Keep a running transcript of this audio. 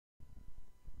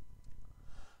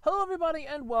Hello everybody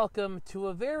and welcome to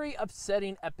a very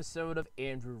upsetting episode of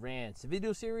Andrew Rants, a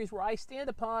video series where I stand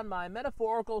upon my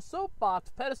metaphorical soapbox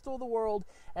pedestal of the world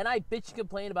and I bitch and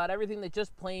complain about everything that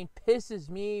just plain pisses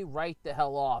me right the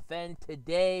hell off. And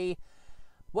today,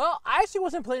 well, I actually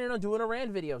wasn't planning on doing a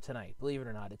rant video tonight, believe it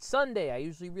or not. It's Sunday. I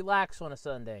usually relax on a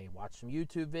Sunday, watch some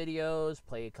YouTube videos,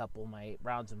 play a couple of my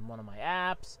rounds in one of my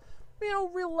apps.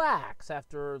 Relax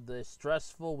after the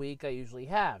stressful week I usually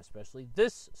have, especially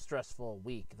this stressful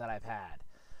week that I've had.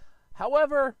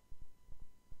 However,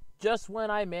 just when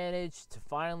I manage to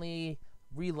finally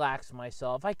relax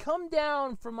myself, I come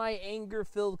down from my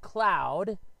anger-filled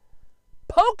cloud.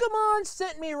 Pokemon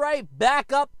sent me right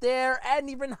back up there and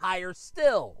even higher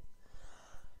still.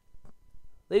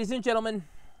 Ladies and gentlemen,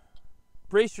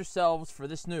 brace yourselves for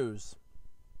this news.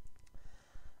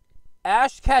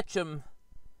 Ash Ketchum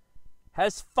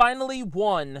has finally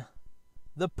won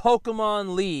the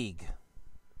Pokemon League.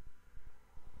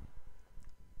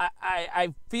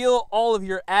 I feel all of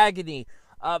your agony.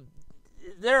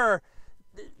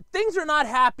 Things are not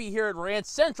happy here at Rant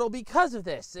Central because of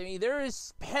this. I mean, there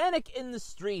is panic in the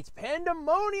streets.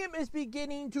 Pandemonium is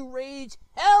beginning to rage.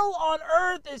 Hell on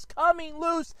earth is coming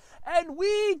loose, and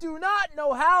we do not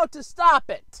know how to stop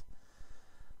it.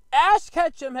 Ash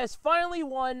Ketchum has finally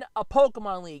won a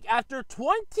Pokemon League. After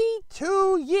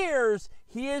 22 years,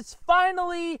 he is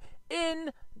finally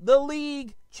in the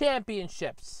League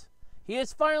Championships. He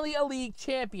is finally a League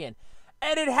champion.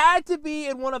 And it had to be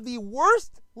in one of the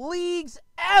worst leagues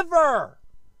ever.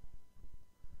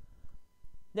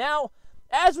 Now,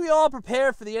 as we all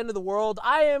prepare for the end of the world,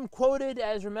 I am quoted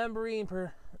as remembering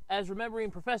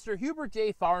Professor Hubert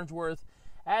J. Farnsworth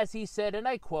as he said, and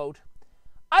I quote,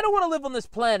 "I don't want to live on this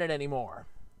planet anymore."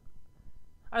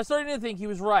 I'm starting to think he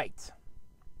was right.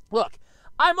 Look,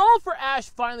 I'm all for Ash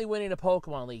finally winning a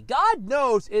Pokemon League. God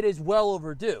knows it is well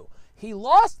overdue. He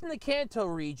lost in the Kanto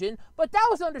region, but that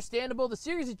was understandable. The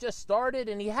series had just started,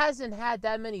 and he hasn't had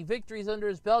that many victories under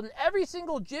his belt. And every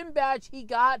single gym badge he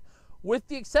got, with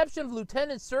the exception of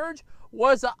Lieutenant Surge,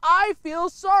 was a "I feel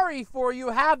sorry for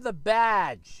you, have the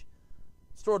badge"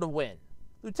 sort of win.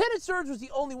 Lieutenant Surge was the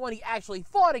only one he actually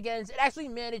fought against and actually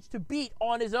managed to beat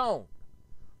on his own.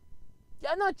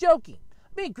 Yeah, I'm not joking.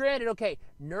 I mean, granted, okay,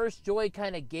 Nurse Joy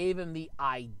kind of gave him the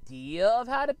idea of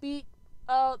how to beat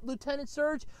Lieutenant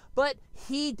Surge, but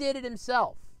he did it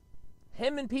himself.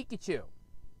 Him and Pikachu.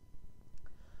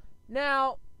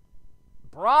 Now,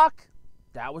 Brock,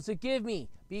 that was a give-me,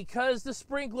 because the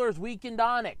sprinklers weakened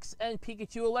Onix, and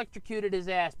Pikachu electrocuted his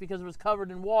ass because it was covered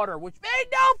in water, which made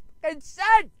no fucking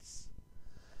sense.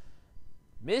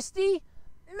 Misty?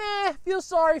 Meh, feel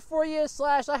sorry for you, /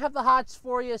 I have the hots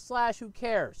for you, / who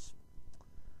cares?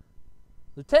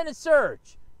 Lieutenant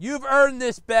Surge, you've earned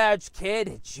this badge, kid.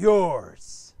 It's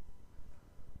yours.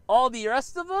 All the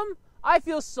rest of them, I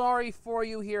feel sorry for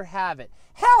you, here, have it.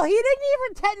 Hell, he didn't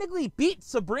even technically beat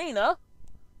Sabrina,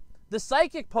 the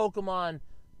psychic Pokemon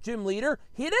gym leader.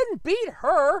 He didn't beat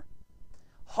her.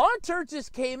 Haunter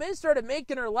just came in, started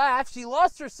making her laugh. She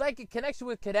lost her psychic connection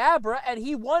with Kadabra, and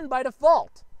he won by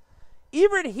default.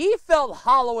 Even he felt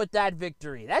hollow at that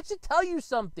victory. That should tell you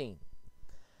something.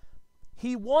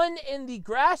 He won in the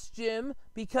grass gym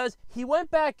because he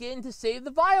went back in to save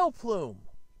the Vileplume.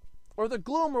 Or the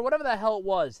Gloom, or whatever the hell it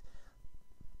was.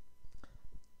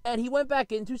 And he went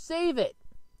back in to save it.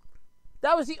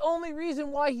 That was the only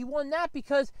reason why he won that,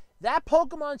 because that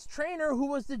Pokemon's trainer, who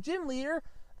was the gym leader,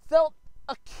 felt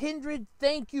a kindred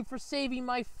 "thank you for saving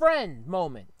my friend"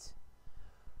 moment.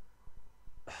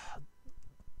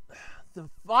 The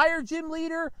fire gym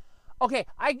leader, okay,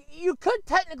 you could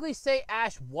technically say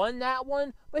Ash won that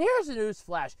one, but here's a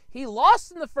newsflash. He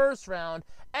lost in the first round,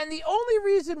 and the only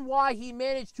reason why he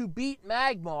managed to beat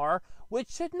Magmar, which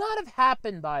should not have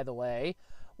happened, by the way,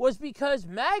 was because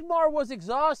Magmar was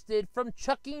exhausted from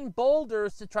chucking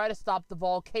boulders to try to stop the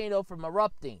volcano from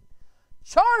erupting.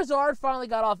 Charizard finally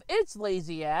got off its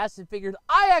lazy ass and figured,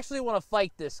 I actually want to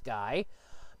fight this guy,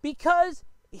 because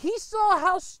he saw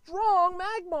how strong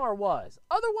Magmar was.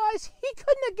 Otherwise, he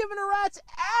couldn't have given a rat's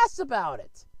ass about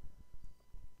it.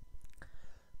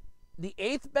 The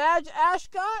 8th badge Ash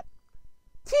got?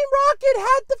 Team Rocket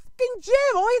had the fucking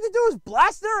gym. All he had to do was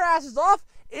blast their asses off.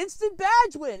 Instant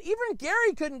badge win. Even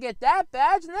Gary couldn't get that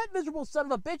badge, and that miserable son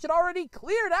of a bitch had already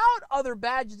cleared out other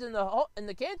badges in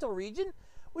the Kanto region,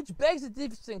 which begs a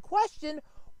different question.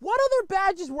 What other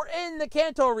badges were in the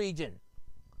Kanto region?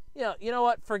 You know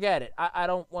what? Forget it. I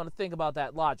don't want to think about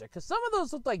that logic, because some of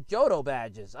those look like Johto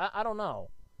badges. I don't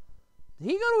know.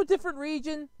 Did he go to a different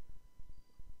region?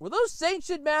 Were those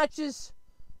sanctioned matches?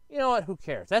 You know what? Who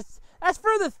cares? That's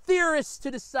for the theorists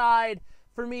to decide,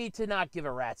 for me to not give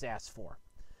a rat's ass for.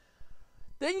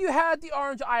 Then you had the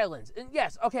Orange Islands. And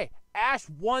yes, okay, Ash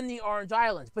won the Orange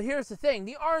Islands. But here's the thing.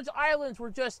 The Orange Islands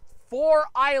were just 4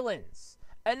 islands.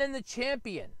 And then the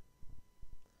champion.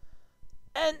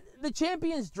 And the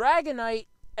champion's Dragonite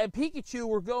and Pikachu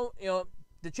were going,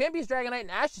 the champion's Dragonite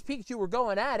and Ash's Pikachu were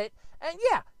going at it. And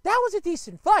yeah, that was a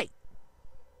decent fight.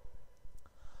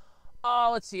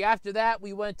 Let's see, after that,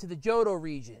 we went to the Johto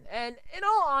region. And in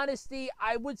all honesty,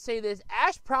 I would say this,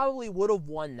 Ash probably would have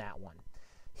won that one.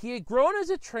 He had grown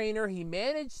as a trainer. He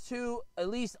managed to at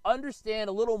least understand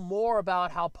a little more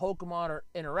about how Pokemon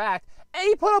interact. And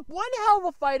he put up one hell of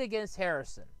a fight against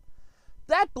Harrison.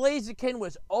 That Blaziken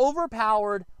was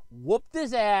overpowered, whooped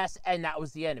his ass, and that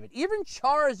was the end of it. Even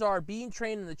Charizard being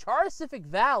trained in the Charcific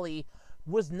Valley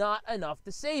was not enough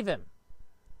to save him.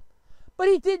 But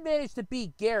he did manage to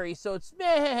beat Gary, so it's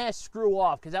screw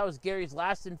off, because that was Gary's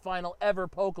last and final ever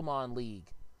Pokemon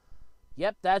League.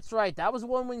 Yep, that's right. That was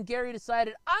one when Gary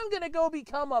decided, I'm going to go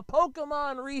become a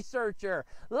Pokemon researcher,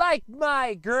 like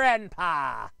my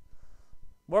grandpa.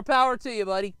 More power to you,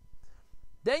 buddy.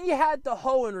 Then you had the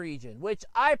Hoenn region, which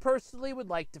I personally would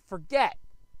like to forget.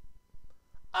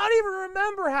 I don't even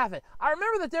remember half it. I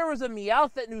remember that there was a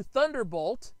Meowth that knew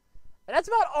Thunderbolt, and that's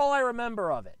about all I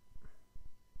remember of it.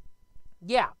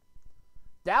 Yeah,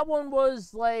 that one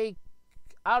was like,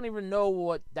 I don't even know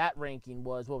what that ranking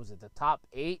was. What was it, the top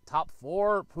 8, top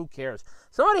 4? Who cares?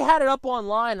 Somebody had it up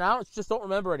online, and I just don't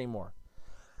remember anymore.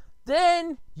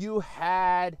 Then you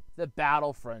had the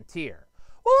Battle Frontier.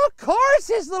 Well, of course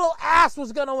his little ass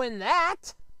was going to win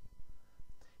that.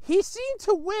 He seemed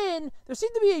to win. There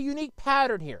seemed to be a unique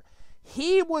pattern here.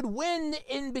 He would win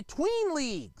in between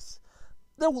leagues.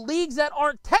 The leagues that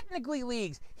aren't technically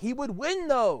leagues, he would win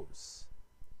those.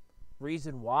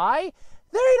 Reason why?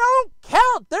 They don't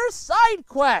count. They're side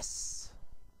quests.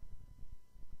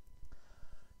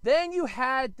 Then you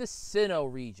had the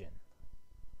Sinnoh region.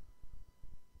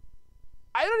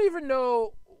 I don't even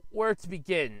know where to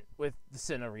begin with the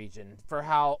Sinnoh region for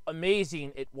how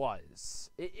amazing it was.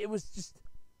 It was just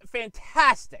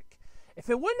fantastic. If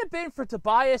it wouldn't have been for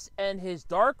Tobias and his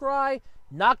Darkrai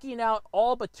knocking out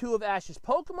all but 2 of Ash's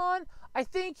Pokemon, I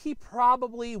think he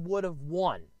probably would have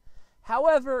won.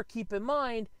 However, keep in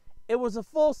mind, it was a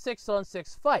full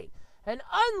 6-on-6 fight. And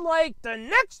unlike the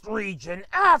next region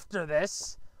after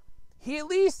this, he at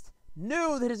least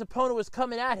knew that his opponent was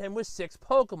coming at him with 6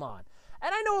 Pokemon.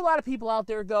 And I know a lot of people out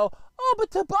there go, oh,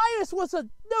 but Tobias was a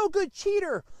no-good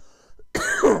cheater.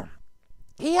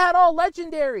 He had all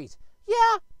legendaries.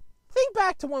 Yeah, think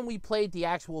back to when we played the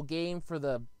actual game for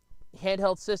the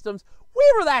handheld systems. We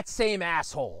were that same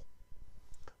asshole.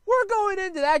 We're going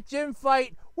into that gym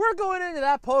fight. We're going into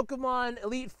that Pokemon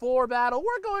Elite Four battle.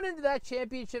 We're going into that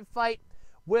championship fight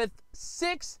with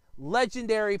 6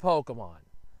 legendary Pokemon.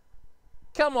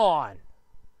 Come on.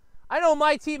 I know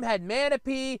my team had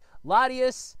Manaphy,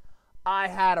 Latias. I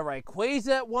had a Rayquaza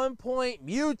at one point,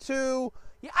 Mewtwo.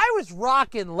 Yeah, I was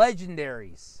rocking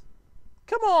legendaries.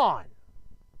 Come on.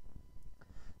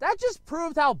 That just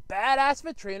proved how badass of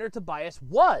a trainer Tobias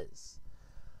was.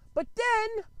 But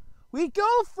then we go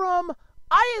from,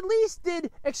 I at least did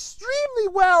extremely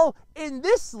well in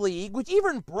this league, which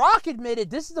even Brock admitted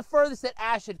this is the furthest that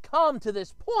Ash had come to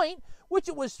this point, which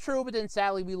it was true, but then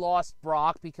sadly we lost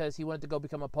Brock because he wanted to go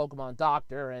become a Pokemon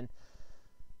doctor, and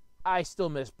I still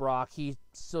miss Brock. He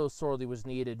so sorely was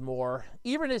needed more.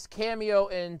 Even his cameo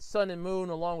in Sun and Moon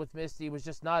along with Misty was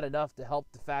just not enough to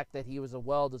help the fact that he was a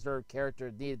well-deserved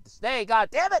character that needed to stay. God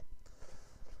damn it!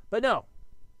 But no.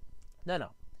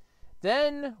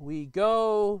 Then we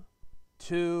go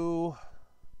to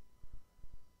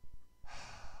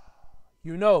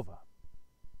Unova.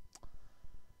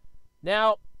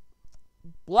 Now,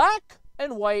 Black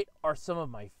and White are some of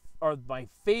my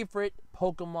favorite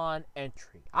Pokemon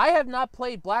entry. I have not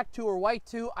played Black 2 or White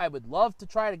 2. I would love to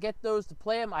try to get those to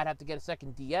play them. I'd have to get a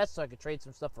second DS so I could trade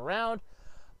some stuff around.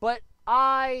 But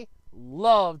I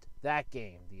loved that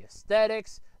game. The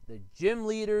aesthetics, the gym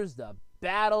leaders, the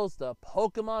battles, the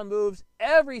Pokemon moves,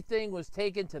 everything was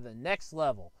taken to the next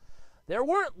level. There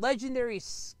weren't legendaries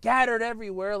scattered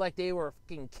everywhere like they were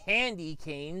fucking candy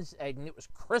canes and it was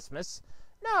Christmas.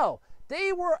 No,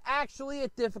 they were actually a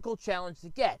difficult challenge to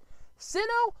get.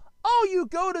 Sinnoh, oh, you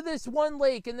go to this one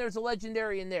lake and there's a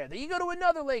legendary in there. Then you go to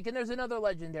another lake and there's another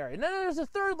legendary. And then there's a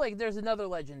third lake and there's another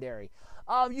legendary.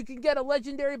 You can get a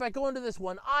legendary by going to this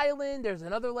one island. There's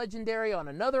another legendary on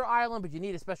another island, but you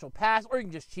need a special pass, or you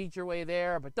can just cheat your way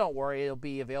there. But don't worry, it'll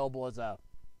be available as a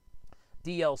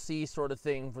DLC sort of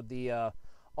thing for the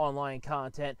online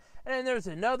content. And then there's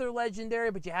another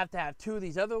legendary, but you have to have 2 of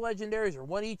these other legendaries, or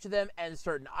 1 each of them, and a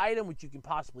certain item, which you can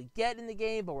possibly get in the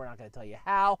game, but we're not going to tell you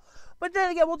how. But then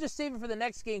again, we'll just save it for the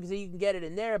next game, because you can get it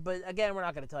in there, but again, we're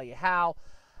not going to tell you how.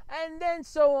 And then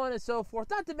so on and so forth,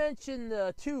 not to mention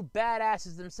the 2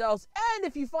 badasses themselves. And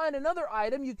if you find another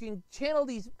item, you can channel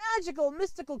these magical,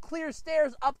 mystical, clear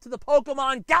stairs up to the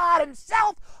Pokemon God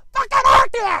himself, fucking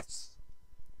Arceus!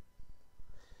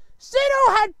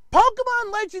 Sinnoh had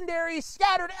Pokemon legendaries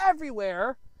scattered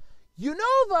everywhere.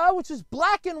 Unova, which was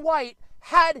black and white,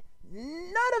 had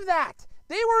none of that.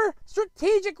 They were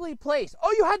strategically placed.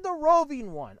 Oh, you had the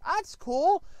roving one. That's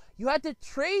cool. You had to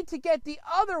trade to get the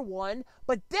other one,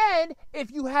 but then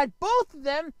if you had both of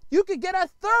them, you could get a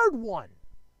third one,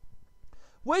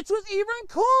 which was even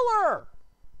cooler.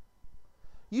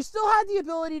 You still had the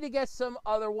ability to get some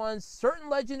other ones. Certain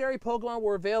legendary Pokemon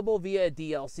were available via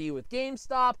DLC with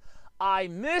GameStop. I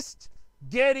missed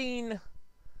getting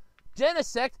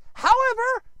Genesect.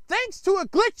 However, thanks to a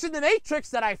glitch in the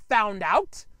Matrix that I found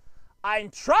out,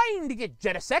 I'm trying to get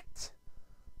Genesect.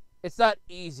 It's not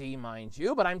easy, mind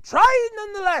you, but I'm trying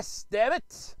nonetheless, damn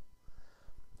it.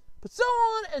 But so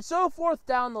on and so forth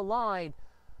down the line.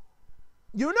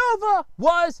 Unova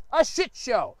was a shit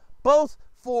show, both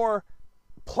for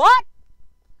plot,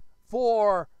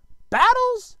 for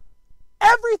battles,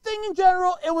 everything in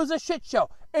general. It was a shit show.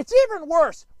 It's even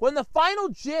worse when the final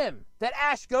gym that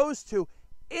Ash goes to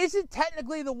isn't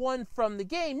technically the one from the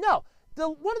game. No,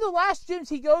 one of the last gyms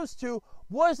he goes to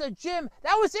was a gym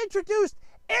that was introduced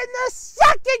in the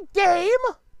second game.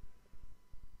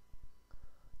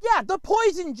 Yeah, the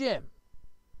Poison Gym.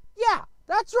 Yeah,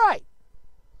 that's right.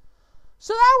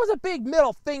 So that was a big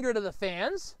middle finger to the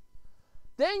fans.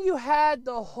 Then you had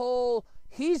the whole,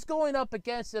 he's going up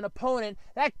against an opponent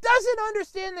that doesn't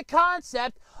understand the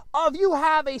concept of you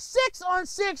have a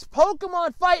 6-on-6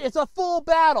 Pokemon fight. It's a full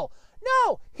battle.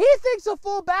 No, he thinks a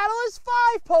full battle is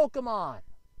 5 Pokemon.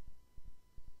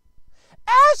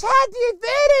 Ash had the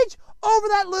advantage over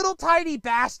that little tiny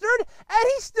bastard, and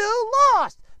he still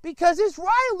lost because his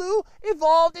Railu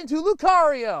evolved into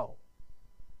Lucario.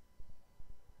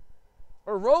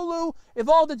 Or Rolu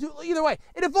evolved into, either way,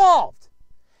 it evolved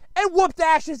and whooped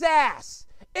Ash's ass.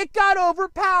 It got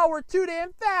overpowered too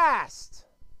damn fast.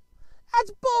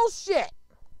 That's bullshit.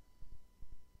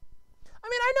 I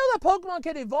mean, I know that Pokemon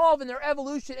can evolve and their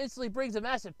evolution instantly brings a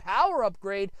massive power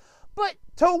upgrade, but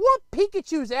to whoop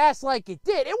Pikachu's ass like it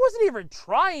did, it wasn't even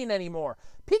trying anymore.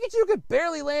 Pikachu could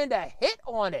barely land a hit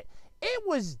on it. It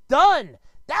was done.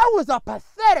 That was a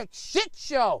pathetic shit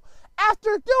show. After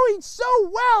doing so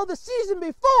well the season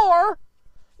before,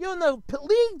 you know, in the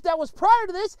league that was prior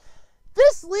to this,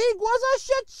 this league was a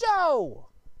shit show.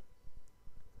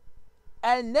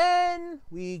 And then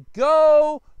we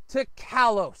go to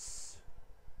Kalos.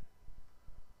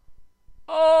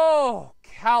 Oh,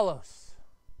 Kalos.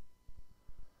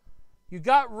 You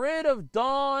got rid of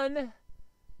Dawn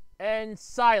and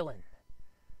Silent.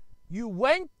 You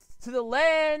went to the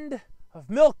land of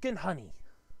milk and honey.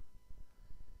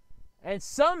 And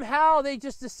somehow they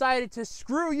just decided to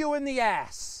screw you in the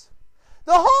ass.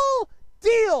 The whole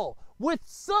deal with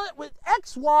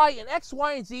XY and X,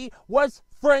 Y, and Z was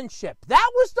friendship. That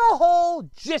was the whole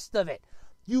gist of it.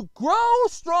 You grow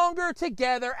stronger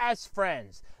together as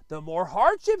friends. The more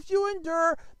hardships you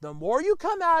endure, the more you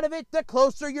come out of it, the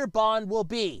closer your bond will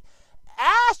be.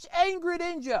 Ash and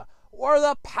Greninja were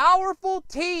the powerful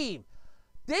team.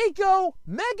 They go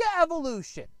Mega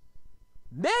Evolution,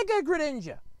 Mega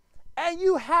Greninja, and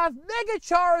you have Mega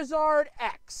Charizard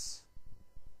X.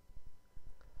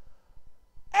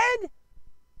 And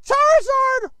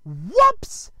Charizard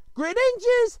whoops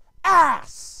Greninja's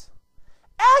ass.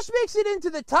 Ash makes it into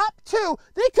the top 2.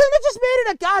 They couldn't have just made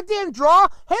it a goddamn draw.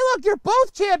 Hey, look, you're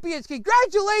both champions.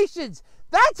 Congratulations.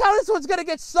 That's how this one's going to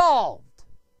get solved.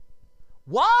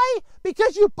 Why?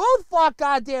 Because you both fought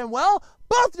goddamn well.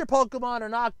 Both your Pokemon are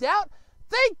knocked out.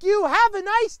 Thank you. Have a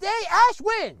nice day. Ash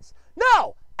wins.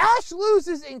 No, Ash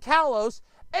loses in Kalos,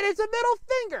 and it's a middle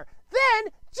finger.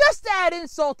 Then, just to add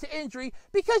insult to injury,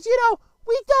 because, you know,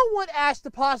 we don't want Ash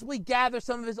to possibly gather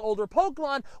some of his older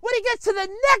Pokemon when he gets to the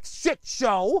next shit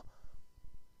show.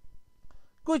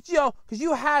 Which, you know, because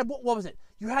you had, what was it?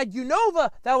 You had Unova,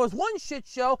 that was one shit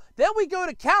show. Then we go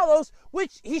to Kalos,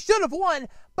 which he should have won.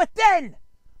 But then,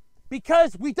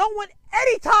 because we don't want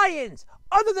any tie-ins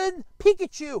other than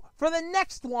Pikachu for the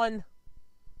next one,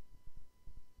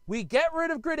 we get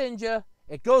rid of Greninja.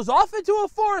 It goes off into a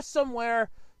forest somewhere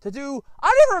to do, I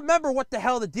don't even remember what the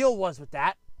hell the deal was with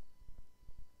that.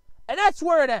 And that's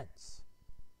where it ends.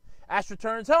 Ash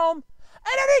returns home, and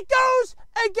then he goes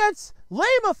and gets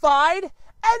lamified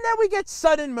And then we get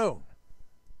Sun and Moon.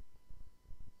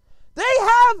 They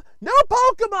have no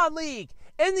Pokemon League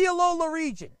in the Alola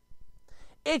region.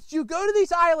 It's you go to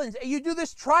these islands and you do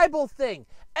this tribal thing.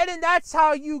 And then that's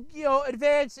how you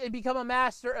advance and become a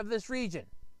master of this region.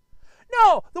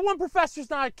 No, the one professor's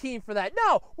not keen for that.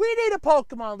 No, we need a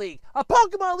Pokemon League. A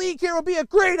Pokemon League here would be a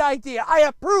great idea. I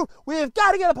approve. We have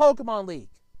got to get a Pokemon League.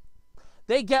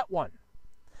 They get one.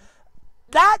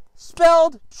 That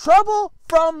spelled trouble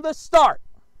from the start.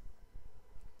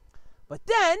 But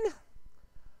then,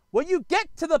 when you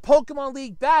get to the Pokemon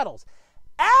League battles,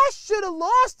 Ash should have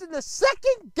lost in the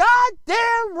second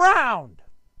goddamn round.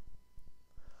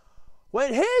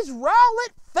 When his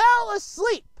Rowlet fell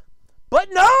asleep. But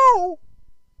no!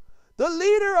 The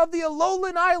leader of the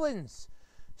Alolan Islands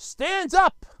stands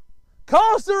up,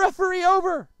 calls the referee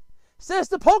over, says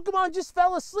the Pokemon just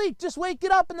fell asleep, just wake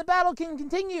it up and the battle can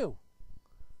continue.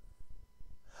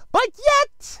 But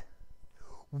yet,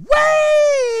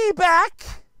 way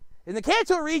back in the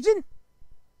Kanto region,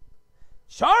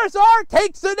 Charizard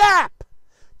takes a nap.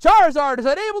 Charizard is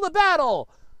unable to battle.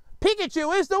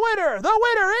 Pikachu is the winner. The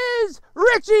winner is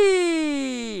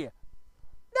Richie.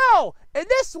 No, in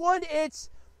this one, it's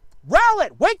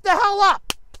Rowlet, wake the hell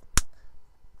up.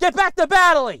 Get back to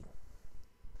battling.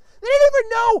 They didn't even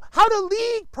know how to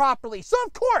league properly. So,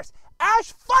 of course,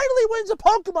 Ash finally wins a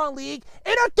Pokemon League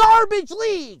in a garbage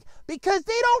league because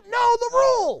they don't know the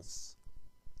rules.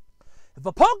 If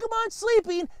a Pokemon's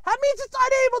sleeping, that means it's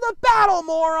unable to battle,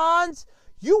 morons.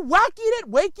 You whacking it,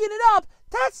 waking it up,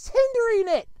 that's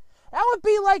hindering it. That would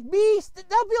be like me. That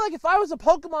would be like if I was a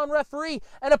Pokemon referee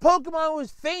and a Pokemon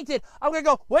was fainted. I'm going to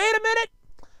go, wait a minute.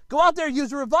 Go out there,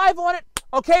 use a revive on it.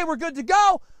 Okay, we're good to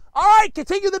go. All right,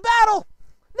 continue the battle.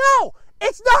 No,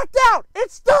 it's knocked out.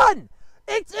 It's done.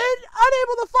 It's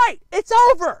unable to fight. It's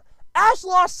over. Ash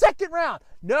lost second round.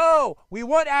 No, we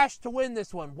want Ash to win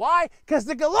this one. Why? Because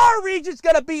the Galar region's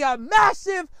going to be a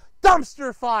massive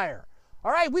dumpster fire.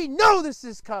 All right, we know this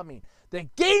is coming. The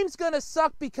game's going to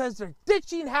suck because they're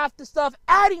ditching half the stuff,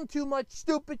 adding too much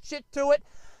stupid shit to it.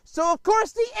 So, of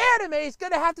course, the anime is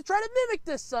going to have to try to mimic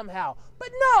this somehow. But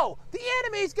no, the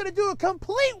anime is going to do a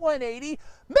complete 180,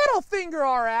 middle finger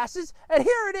our asses, and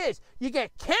here it is. You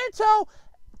get Kanto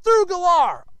through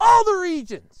Galar, all the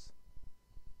regions.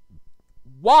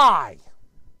 Why?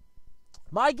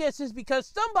 My guess is because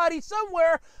somebody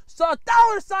somewhere saw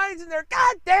dollar signs in their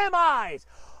goddamn eyes.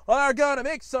 Are gonna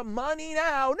make some money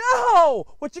now. No!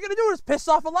 What you're gonna do is piss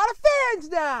off a lot of fans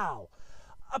now.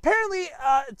 Apparently,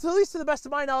 at least to the best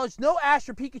of my knowledge, no Ash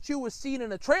or Pikachu was seen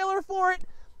in a trailer for it,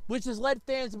 which has led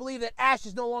fans to believe that Ash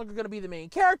is no longer gonna be the main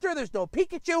character. There's no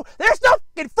Pikachu. There's no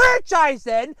fucking franchise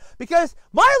then, because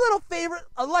my little favorite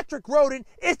electric rodent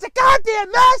is the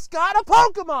goddamn mascot of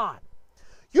Pokemon.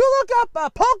 You look up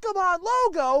a Pokemon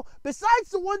logo, besides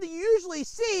the one that you usually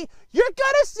see, you're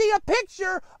gonna see a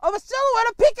picture of a silhouette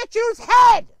of Pikachu's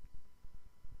head.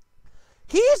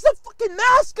 He's the fucking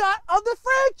mascot of the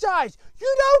franchise.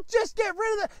 You don't just get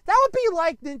rid of that. That would be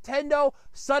like Nintendo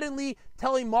suddenly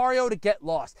telling Mario to get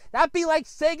lost. That'd be like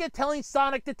Sega telling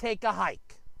Sonic to take a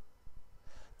hike.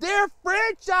 They're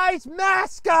franchise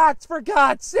mascots, for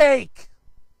God's sake.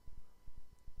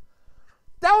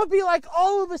 That would be like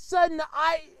all of a sudden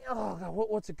I can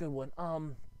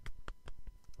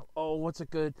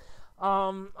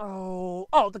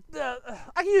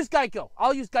use Geico.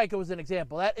 I'll use Geico as an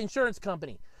example. That insurance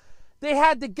company. They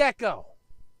had the gecko.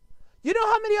 You know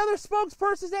how many other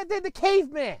spokespersons they had? They had the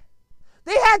caveman.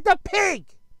 They had the pig.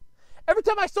 Every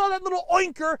time I saw that little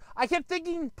oinker, I kept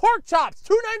thinking pork chops,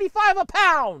 $2.95 a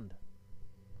pound.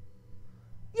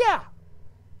 Yeah.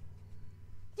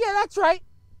 Yeah, that's right.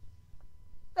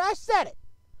 I said it.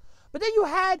 But then you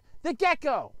had the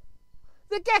gecko.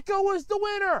 The gecko was the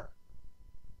winner.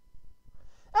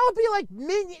 That would be like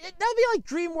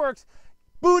DreamWorks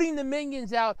booting the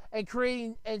Minions out and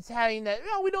creating and saying that,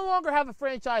 we no longer have a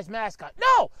franchise mascot.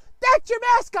 No, that's your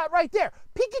mascot right there.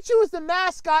 Pikachu is the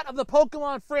mascot of the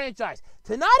Pokemon franchise.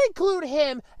 To not include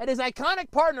him and his iconic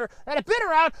partner that have been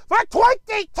around for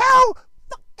 22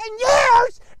 fucking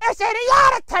years is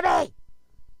idiotic to me.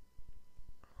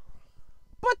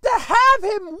 But to have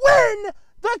him win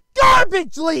the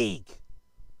garbage league.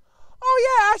 Oh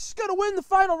yeah, Ash is going to win the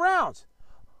final rounds.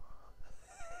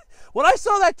 When I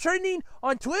saw that trending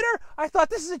on Twitter, I thought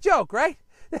this is a joke, right?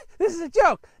 This is a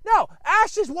joke. No,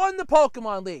 Ash has won the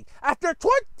Pokemon League. After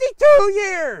 22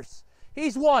 years,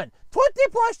 he's won. 20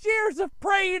 plus years of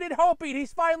praying and hoping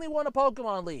he's finally won a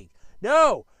Pokemon League.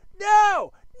 No,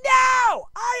 no, no!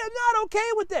 I am not okay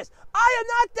with this. I am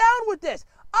not down with this.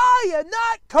 I am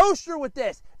not kosher with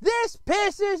this. This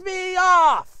pisses me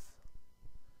off.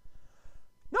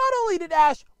 Not only did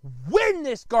Ash win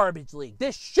this garbage league,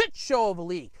 this shit show of a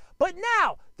league, but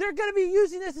now they're going to be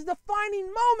using this as a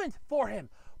defining moment for him.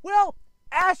 Well,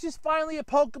 Ash is finally a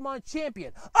Pokemon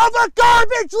champion of a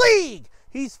garbage league.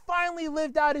 He's finally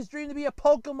lived out his dream to be a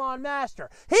Pokemon master.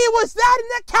 He was that in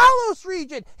the Kalos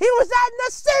region. He was that in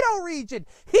the Sinnoh region.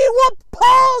 He whooped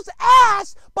Paul's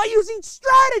ass by using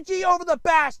strategy over the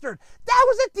bastard. That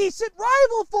was a decent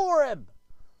rival for him.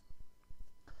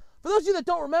 For those of you that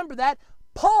don't remember that,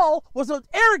 Paul was an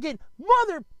arrogant,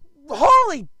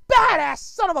 Harley, badass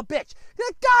son of a bitch.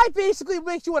 That guy basically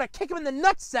makes you want to kick him in the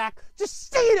nutsack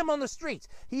just seeing him on the streets.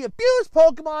 He abused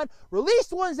Pokemon,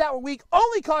 released ones that were weak,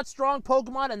 only caught strong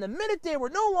Pokemon, and the minute they were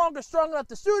no longer strong enough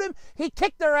to suit him, he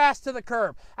kicked their ass to the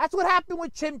curb. That's what happened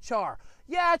with Chimchar.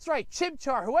 Yeah, that's right,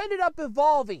 Chimchar, who ended up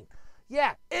evolving.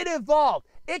 Yeah, it evolved.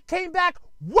 It came back,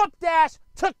 whooped ass,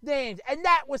 took names, and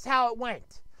that was how it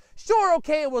went. Sure,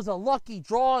 okay, it was a lucky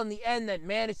draw in the end that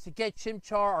managed to get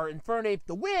Chimchar or Infernape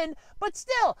to win, but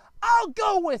still, I'll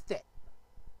go with it.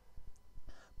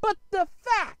 But the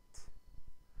fact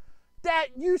that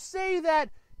you say that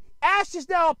Ash is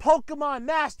now a Pokemon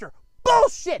master,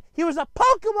 bullshit! He was a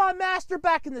Pokemon master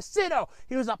back in the Sinnoh.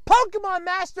 He was a Pokemon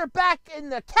master back in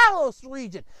the Kalos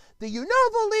region. The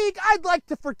Unova League, I'd like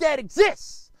to forget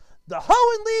exists. The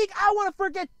Hoenn League, I want to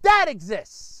forget that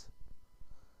exists.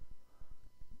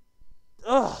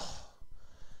 Ugh.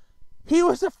 He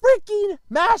was a freaking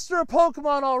master of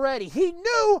Pokemon already. He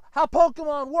knew how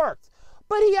Pokemon worked.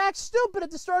 But he acts stupid at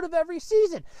the start of every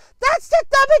season. That's to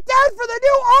dumb it down for the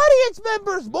new audience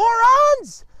members,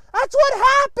 morons! That's what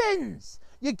happens!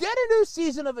 You get a new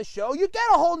season of a show, you get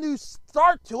a whole new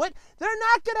start to it, they're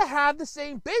not going to have the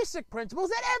same basic principles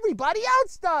that everybody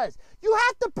else does. You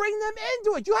have to bring them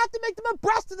into it. You have to make them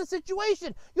abreast of the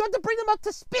situation. You have to bring them up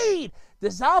to speed.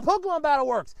 This is how a Pokemon battle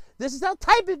works. This is how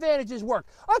type advantages work.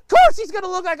 Of course he's going to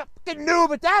look like a fucking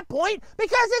noob at that point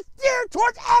because it's geared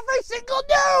towards every single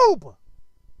noob.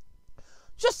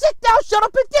 Just sit down, shut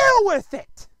up, and deal with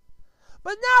it.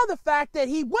 But now the fact that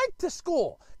he went to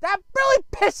school, that really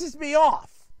pisses me off.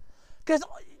 Because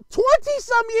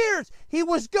 20-some years he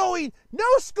was going, no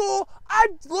school,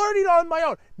 I'm learning on my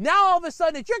own. Now all of a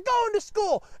sudden you're going to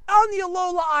school on the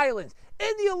Alola Islands,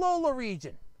 in the Alola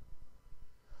region.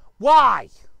 Why?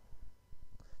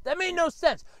 That made no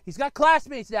sense. He's got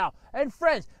classmates now and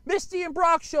friends. Misty and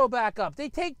Brock show back up. They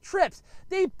take trips.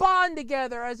 They bond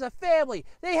together as a family.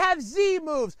 They have Z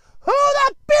moves. Who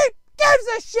the beep gives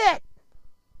a shit?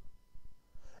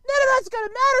 None of that's going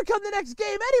to matter come the next game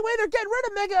anyway. They're getting rid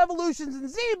of Mega Evolutions and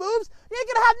Z moves. You ain't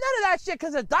going to have none of that shit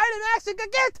because of Dynamax and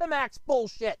Gigantamax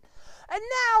bullshit. And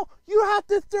now you have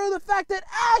to throw the fact that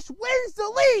Ash wins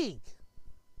the league.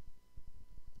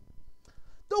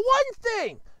 The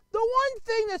one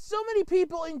thing that so many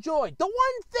people enjoyed, the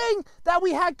one thing that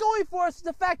we had going for us is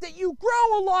the fact that you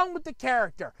grow along with the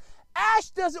character. Ash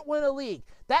doesn't win a league.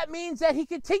 That means that he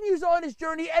continues on his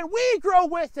journey and we grow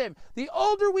with him. The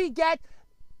older we get,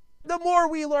 the more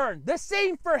we learn. The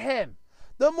same for him.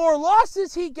 The more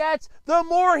losses he gets, the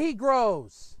more he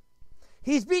grows.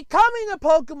 He's becoming a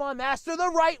Pokemon master the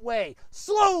right way,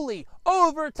 slowly,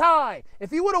 over time.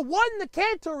 If he would have won the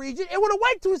Kanto region, it would have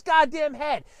went to his goddamn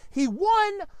head. He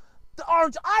won the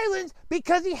Orange Islands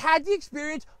because he had the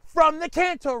experience from the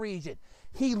Kanto region.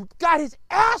 He got his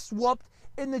ass whooped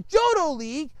in the Johto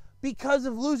League because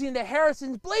of losing to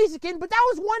Harrison's Blaziken, but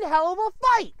that was one hell of a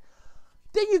fight.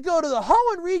 Then you go to the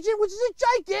Hoenn region, which is a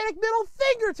gigantic middle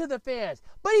finger to the fans.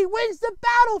 But he wins the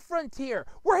Battle Frontier,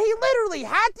 where he literally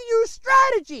had to use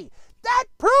strategy. That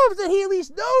proves that he at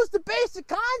least knows the basic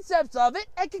concepts of it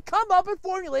and can come up and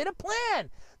formulate a plan.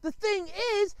 The thing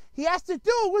is, he has to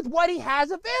do it with what he has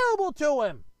available to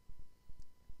him.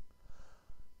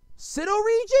 Sinnoh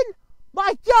region?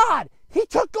 My God! He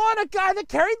took on a guy that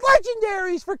carried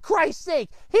legendaries, for Christ's sake.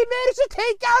 He managed to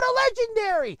take out a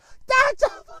legendary. That's a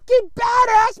fucking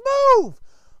badass move.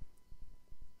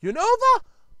 Unova?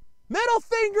 Middle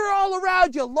finger all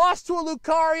around. You lost to a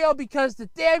Lucario because the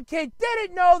damn kid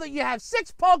didn't know that you have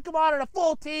 6 Pokemon and a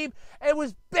full team and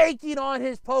was banking on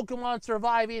his Pokemon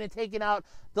surviving and taking out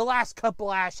the last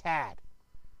couple Ash had.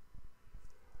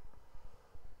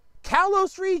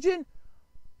 Kalos region?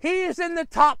 He is in the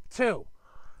top 2.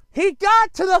 He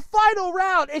got to the final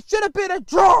round. It should have been a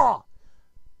draw.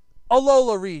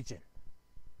 Alola region.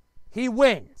 He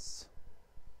wins.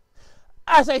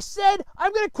 As I said,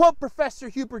 I'm going to quote Professor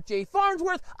Hubert J.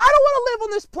 Farnsworth. I don't want to live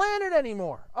on this planet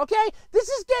anymore, okay? This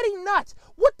is getting nuts.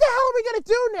 What the hell are we going to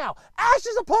do now? Ash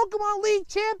is a Pokemon League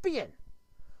champion.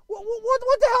 What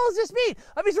the hell does this mean?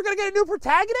 That means we're going to get a new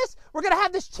protagonist? We're going to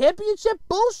have this championship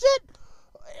bullshit?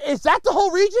 Is that the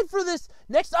whole region for this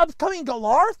next upcoming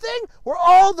Galar thing where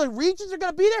all the regions are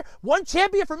going to be there? One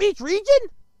champion from each region?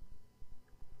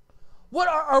 What,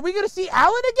 are we going to see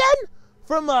Alan again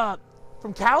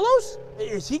from Kalos?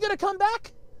 Is he going to come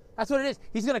back? That's what it is.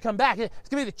 He's going to come back. It's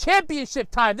going to be the championship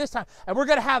time this time. And we're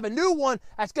going to have a new one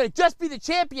that's going to just be the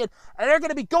champion. And they're going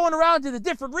to be going around to the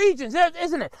different regions,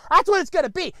 isn't it? That's what it's going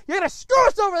to be. You're going to screw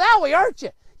us over that way, aren't you?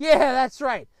 Yeah, that's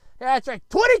right. That's right.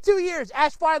 22 years,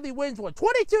 Ash finally wins one.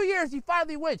 22 years, he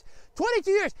finally wins.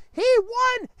 22 years, he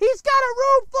won. He's got a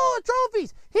room full of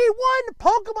trophies. He won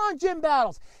Pokemon gym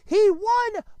battles. He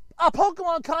won a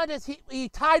Pokemon contest. He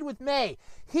tied with May.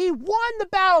 He won the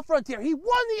Battle Frontier. He won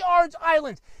the Orange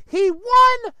Islands. He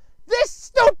won this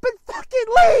stupid fucking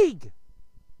league.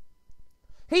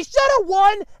 He should have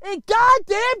won in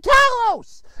goddamn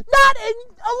Kalos, not in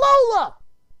Alola.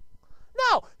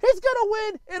 No, he's going to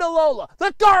win in Alola,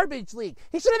 the garbage league.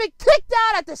 He should have been kicked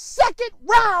out at the second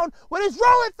round when his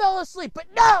roller fell asleep. But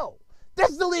no, this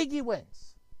is the league he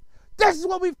wins. This is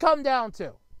what we've come down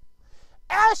to.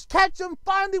 Ash Ketchum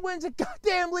finally wins a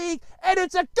goddamn league, and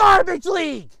it's a garbage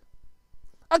league.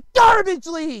 A garbage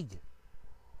league.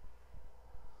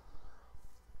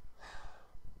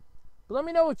 But let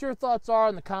me know what your thoughts are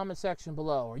in the comment section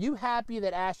below. Are you happy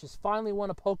that Ash has finally won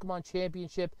a Pokemon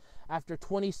championship after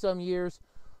 20-some years?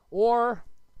 Or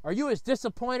are you as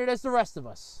disappointed as the rest of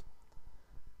us?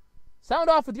 Sound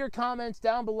off with your comments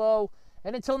down below.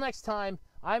 And until next time,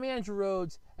 I'm Andrew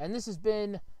Rhodes, and this has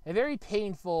been a very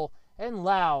painful and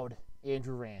loud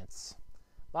Andrew Rants.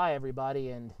 Bye, everybody,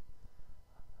 and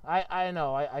I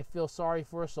know, I feel sorry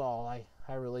for us all.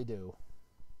 I really do.